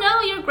you,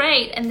 no, you're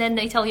great, and then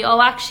they tell you,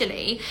 oh,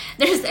 actually,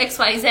 there's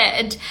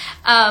XYZ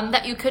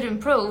that you could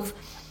improve.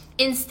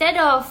 Instead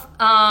of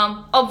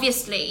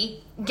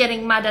obviously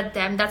getting mad at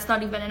them, that's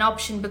not even an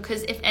option,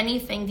 because if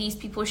anything, these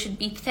people should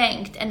be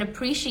thanked and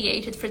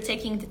appreciated for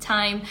taking the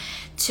time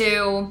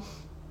to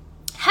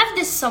have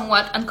this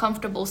somewhat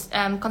uncomfortable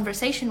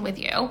conversation with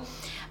you.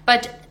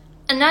 But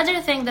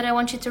another thing that I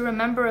want you to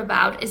remember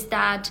about is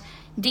that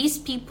these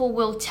people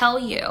will tell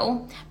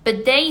you,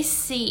 but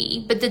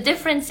the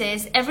difference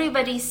is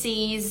everybody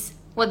sees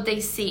what they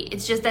see.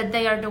 It's just that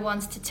they are the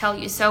ones to tell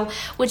you. So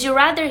would you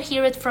rather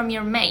hear it from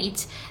your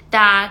mate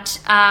that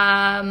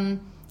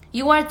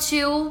you are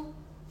too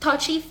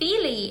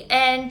touchy-feely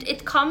and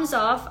it comes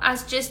off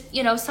as just,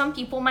 you know, some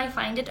people might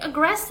find it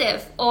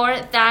aggressive, or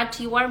that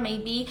you are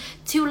maybe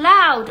too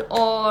loud,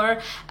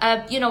 or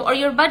or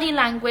your body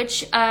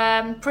language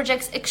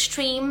projects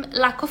extreme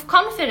lack of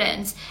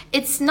confidence?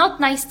 It's not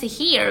nice to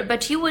hear,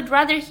 but you would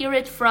rather hear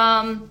it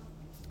from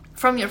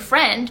your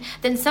friend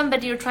than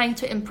somebody you're trying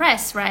to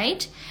impress,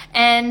 right?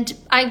 And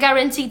I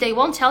guarantee they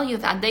won't tell you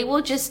that. They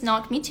will just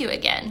not meet you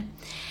again.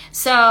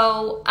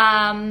 So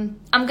I'm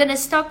gonna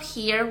stop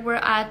here. We're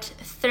at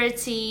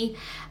 30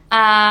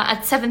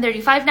 at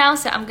 7:35 now,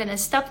 so I'm gonna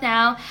stop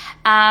now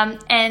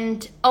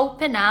and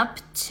open up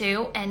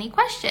to any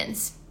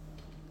questions.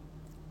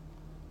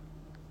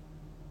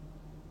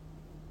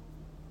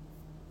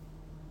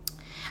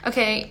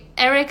 Okay,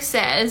 Eric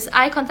says,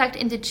 eye contact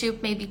in the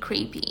tube may be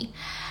creepy.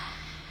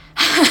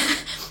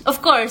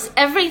 Of course,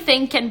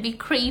 everything can be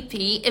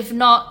creepy if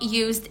not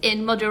used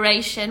in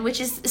moderation,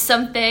 which is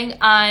something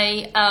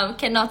I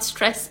cannot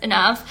stress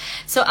enough.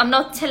 So I'm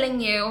not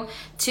telling you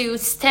to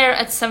stare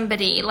at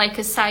somebody like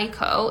a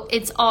psycho.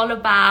 It's all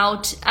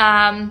about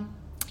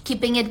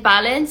keeping it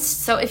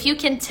balanced. So if you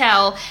can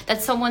tell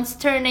that someone's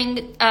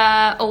turning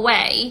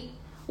away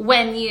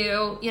when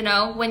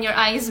when your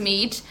eyes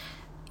meet,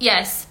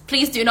 yes,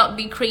 please do not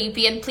be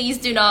creepy, and please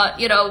do not,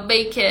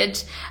 make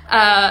it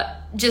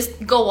just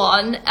go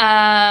on.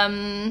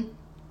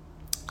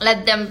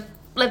 Let them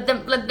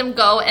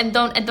go, and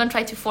don't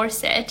try to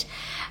force it.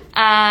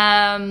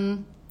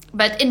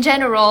 But in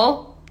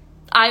general,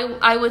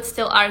 I would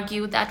still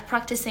argue that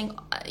practicing,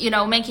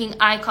 making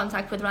eye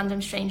contact with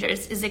random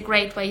strangers is a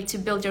great way to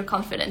build your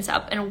confidence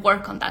up and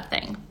work on that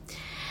thing.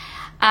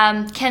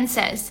 Ken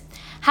says,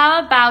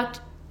 how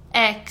about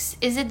X?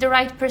 Is it the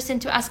right person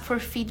to ask for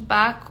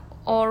feedback,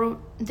 or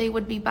they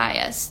would be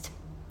biased?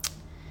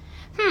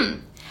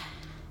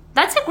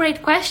 That's a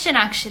great question,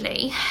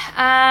 actually.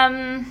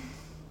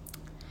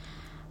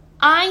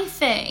 I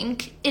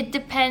think it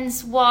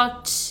depends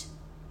what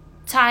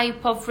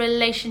type of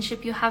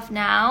relationship you have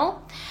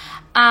now.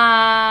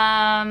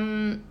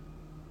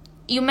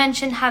 You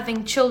mentioned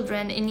having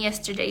children in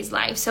yesterday's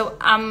life, so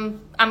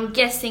I'm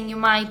guessing you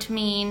might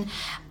mean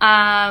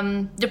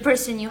the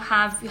person you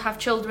have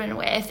children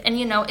with, and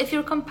if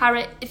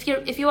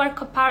you are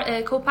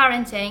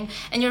co-parenting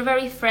and you're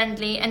very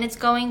friendly and it's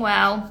going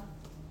well,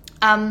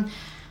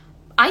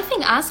 I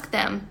think ask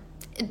them.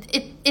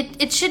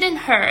 It shouldn't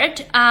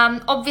hurt.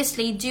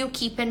 Obviously, do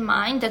keep in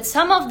mind that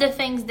some of the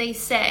things they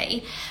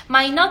say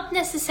might not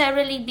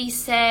necessarily be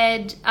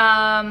said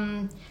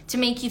to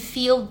make you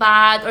feel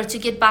bad or to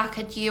get back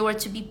at you or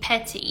to be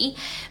petty,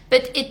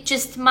 but it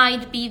just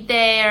might be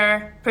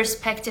their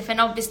perspective,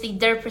 and obviously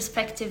their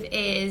perspective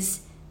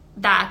is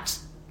that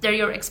they're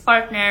your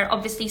ex-partner.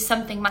 Obviously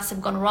something must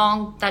have gone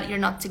wrong, that you're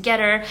not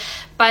together,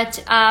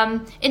 but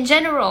in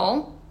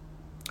general,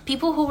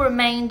 people who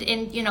remained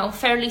in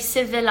fairly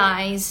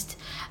civilized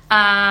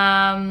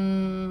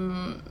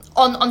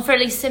on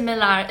fairly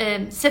similar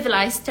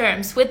civilized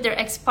terms with their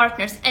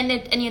ex-partners,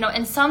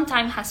 and some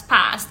time has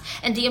passed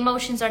and the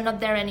emotions are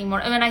not there anymore.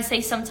 And when I say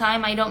some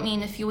time, I don't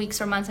mean a few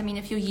weeks or months, I mean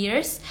a few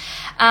years.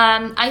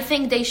 I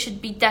think they should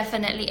be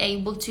definitely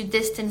able to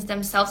distance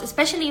themselves,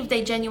 especially if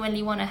they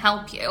genuinely want to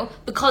help you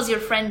because you're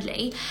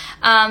friendly.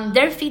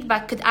 Their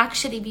feedback could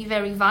actually be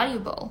very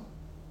valuable.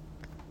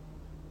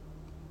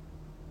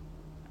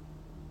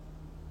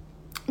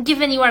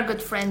 Given you are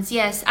good friends,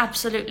 yes,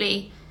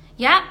 absolutely.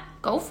 Yeah,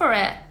 go for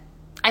it.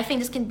 I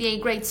think this can be a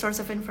great source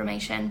of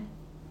information.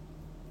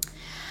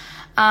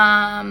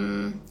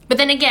 But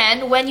then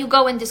again, when you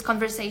go in this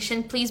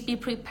conversation, please be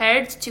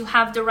prepared to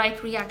have the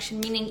right reaction,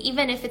 meaning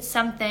even if it's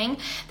something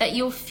that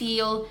you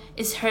feel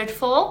is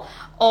hurtful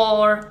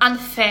or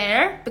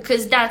unfair,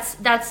 because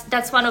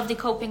that's one of the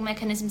coping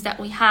mechanisms that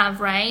we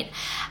have, right?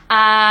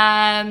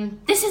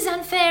 This is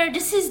unfair,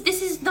 this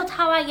is not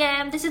how I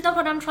am, this is not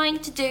what I'm trying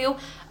to do.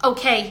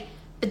 Okay,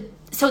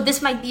 so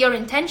this might be your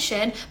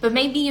intention, but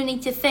maybe you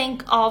need to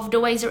think of the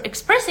ways you're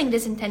expressing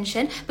this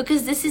intention,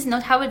 because this is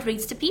not how it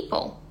reads to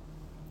people.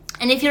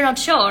 And if you're not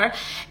sure,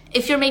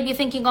 if you're maybe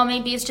thinking, oh,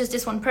 maybe it's just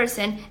this one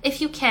person,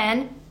 if you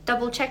can,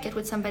 double check it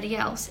with somebody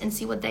else and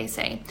see what they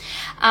say.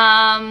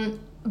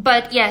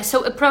 But yeah,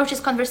 so approach this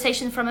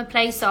conversation from a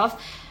place of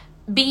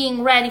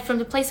being ready, from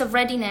the place of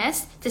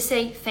readiness to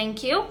say,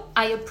 thank you,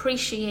 I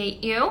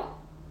appreciate you,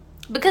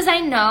 because I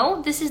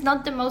know this is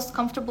not the most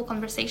comfortable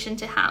conversation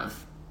to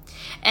have.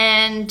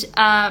 And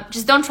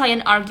just don't try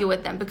and argue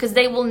with them, because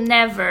they will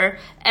never,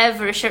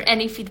 ever share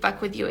any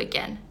feedback with you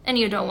again. And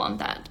you don't want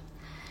that.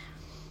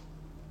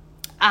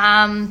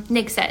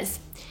 Nick says,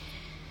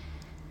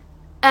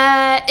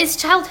 is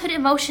childhood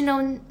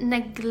emotional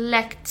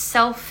neglect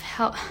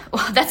self-help?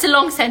 Well, that's a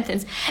long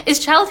sentence. Is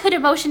childhood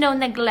emotional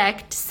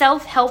neglect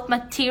self-help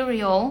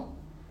material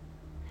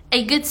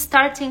a good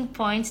starting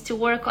point to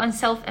work on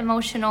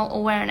self-emotional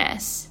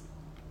awareness?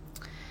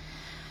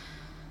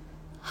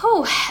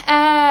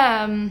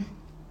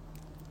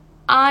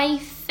 I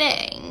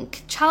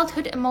think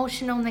childhood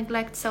emotional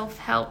neglect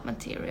self-help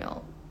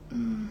material.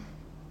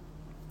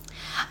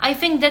 I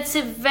think that's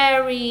a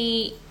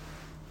very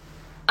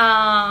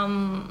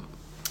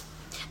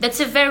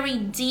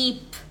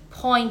deep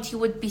point you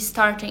would be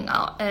starting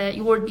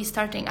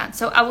at.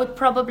 So I would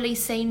probably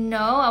say no.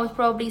 I would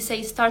probably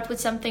say start with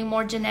something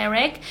more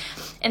generic,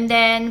 and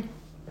then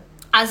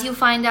as you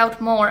find out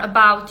more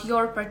about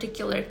your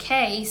particular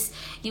case,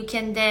 you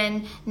can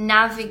then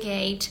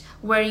navigate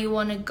where you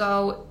want to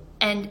go,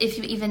 and if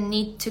you even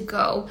need to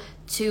go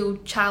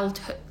to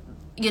childhood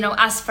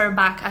as far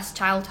back as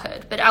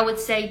childhood. But I would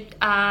say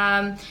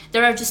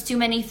there are just too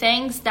many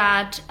things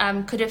that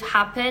could have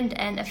happened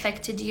and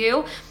affected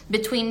you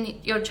between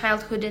your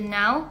childhood and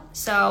now.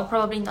 So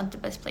probably not the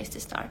best place to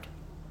start,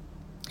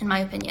 in my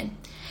opinion.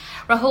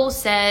 Rahul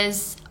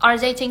says, are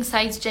dating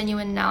sites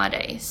genuine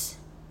nowadays?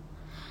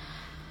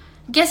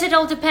 Guess it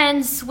all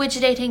depends which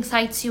dating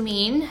sites you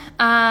mean.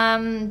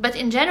 But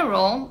in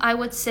general, I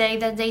would say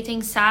that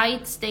dating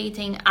sites,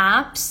 dating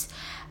apps,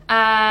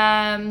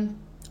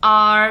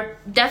 are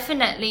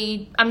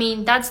definitely,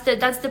 that's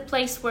the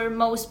place where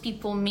most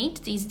people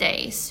meet these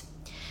days.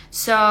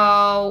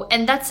 So,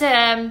 and that's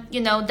a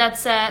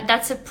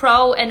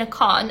pro and a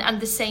con at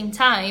the same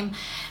time,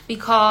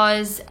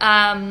 because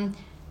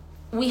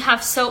we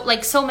have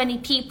so many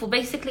people,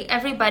 basically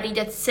everybody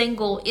that's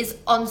single is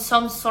on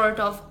some sort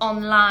of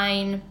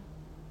online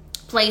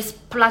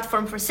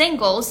platform for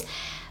singles.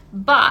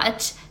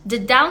 But the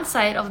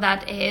downside of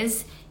that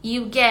is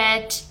you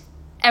get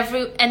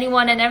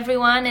anyone and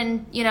everyone,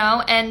 and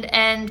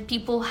and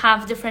people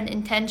have different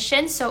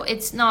intentions. So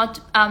it's not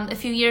a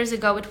few years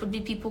ago it would be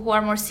people who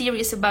are more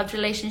serious about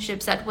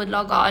relationships that would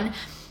log on.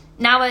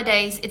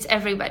 Nowadays it's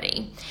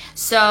everybody,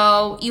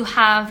 so you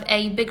have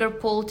a bigger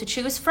pool to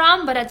choose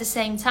from, but at the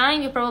same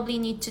time you probably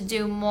need to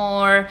do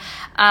more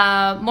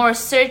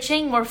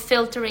searching, more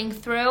filtering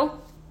through,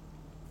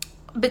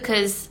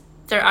 because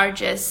there are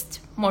just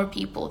more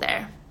people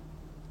there.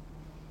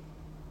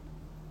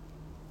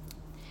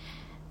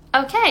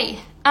 Okay,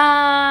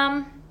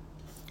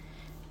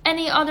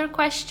 any other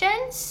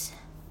questions?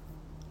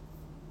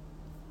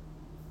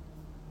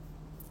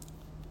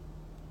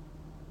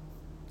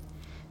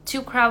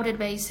 Too crowded,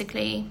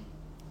 basically.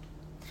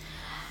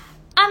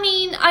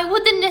 I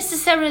wouldn't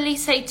necessarily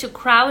say too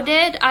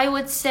crowded. I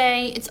would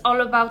say it's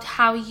all about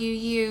how you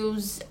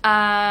use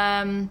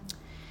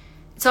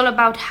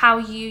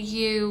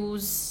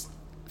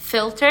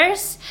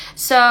filters.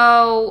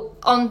 So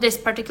on this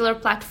particular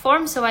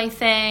platform, so I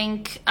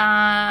think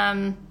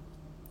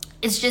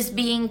it's just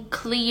being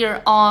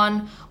clear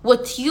on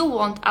what you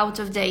want out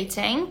of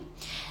dating,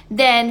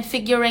 then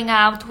figuring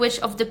out which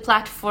of the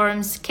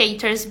platforms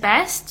caters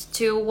best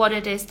to what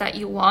it is that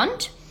you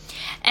want,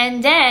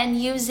 and then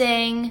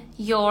using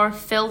your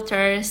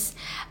filters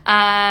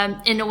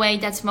in a way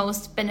that's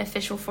most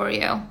beneficial for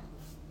you.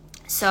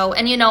 So,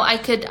 and I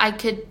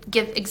could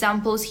give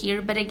examples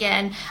here, but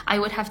again, I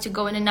would have to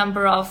go in a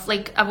number of,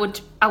 I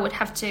would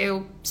have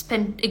to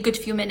spend a good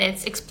few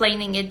minutes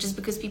explaining it, just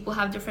because people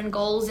have different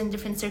goals and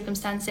different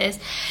circumstances.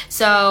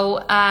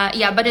 So,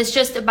 but it's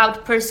just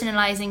about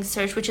personalizing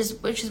search, which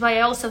is why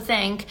I also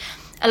think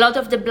a lot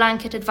of the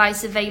blanket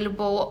advice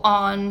available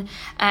on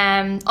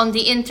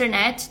the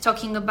internet,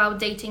 talking about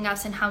dating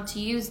apps and how to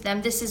use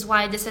them, this is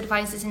why this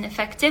advice isn't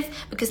effective,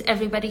 because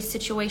everybody's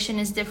situation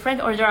is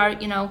different, or there are,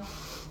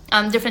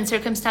 different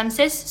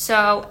circumstances.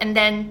 So, and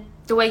then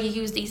the way you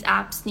use these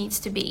apps needs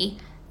to be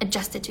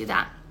adjusted to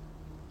that.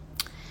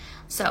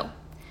 So,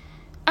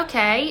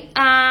 okay.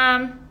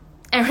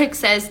 Eric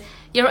says,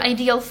 your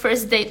ideal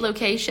first date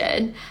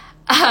location.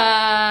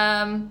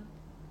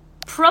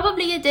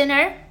 Probably a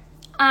dinner.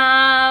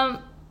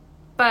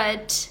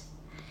 But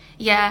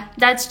yeah,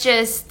 that's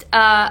just,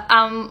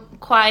 I'm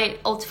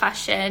quite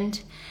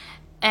old-fashioned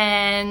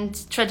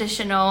and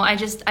traditional. I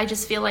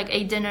just feel like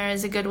a dinner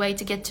is a good way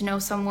to get to know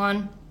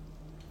someone.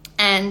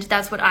 And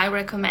that's what I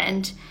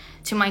recommend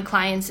to my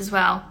clients as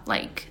well.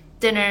 Like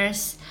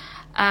dinners,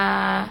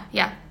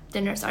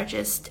 dinners are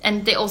just,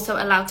 and they also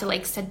allow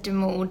to set the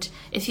mood.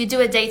 If you do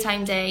a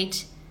daytime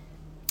date,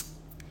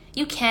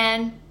 you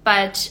can,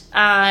 but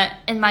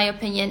in my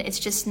opinion, it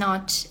just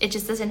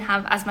doesn't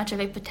have as much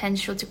of a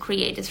potential to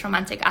create this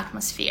romantic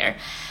atmosphere,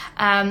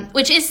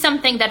 which is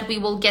something that we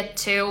will get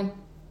to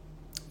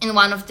in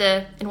one of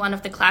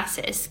the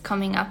classes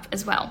coming up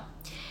as well.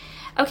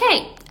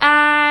 Okay,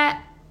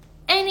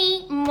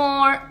 any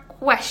more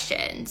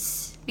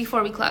questions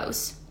before we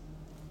close?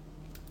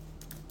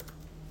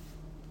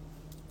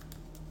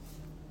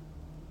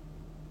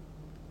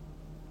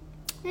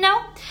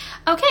 No?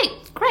 Okay,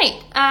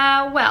 great.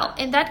 Well,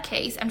 in that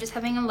case, I'm just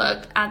having a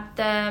look at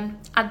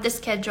the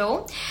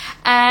schedule.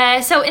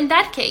 So in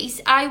that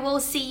case, I will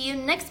see you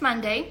next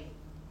Monday,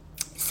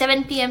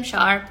 7 p.m.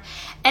 sharp,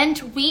 and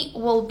we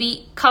will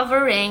be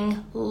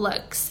covering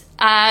looks.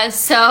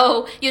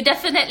 So you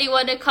definitely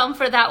want to come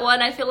for that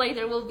one. I feel like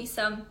there will be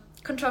some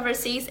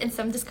controversies and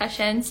some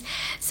discussions.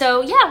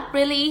 So yeah,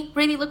 really,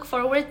 really look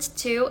forward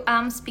to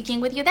speaking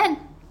with you then.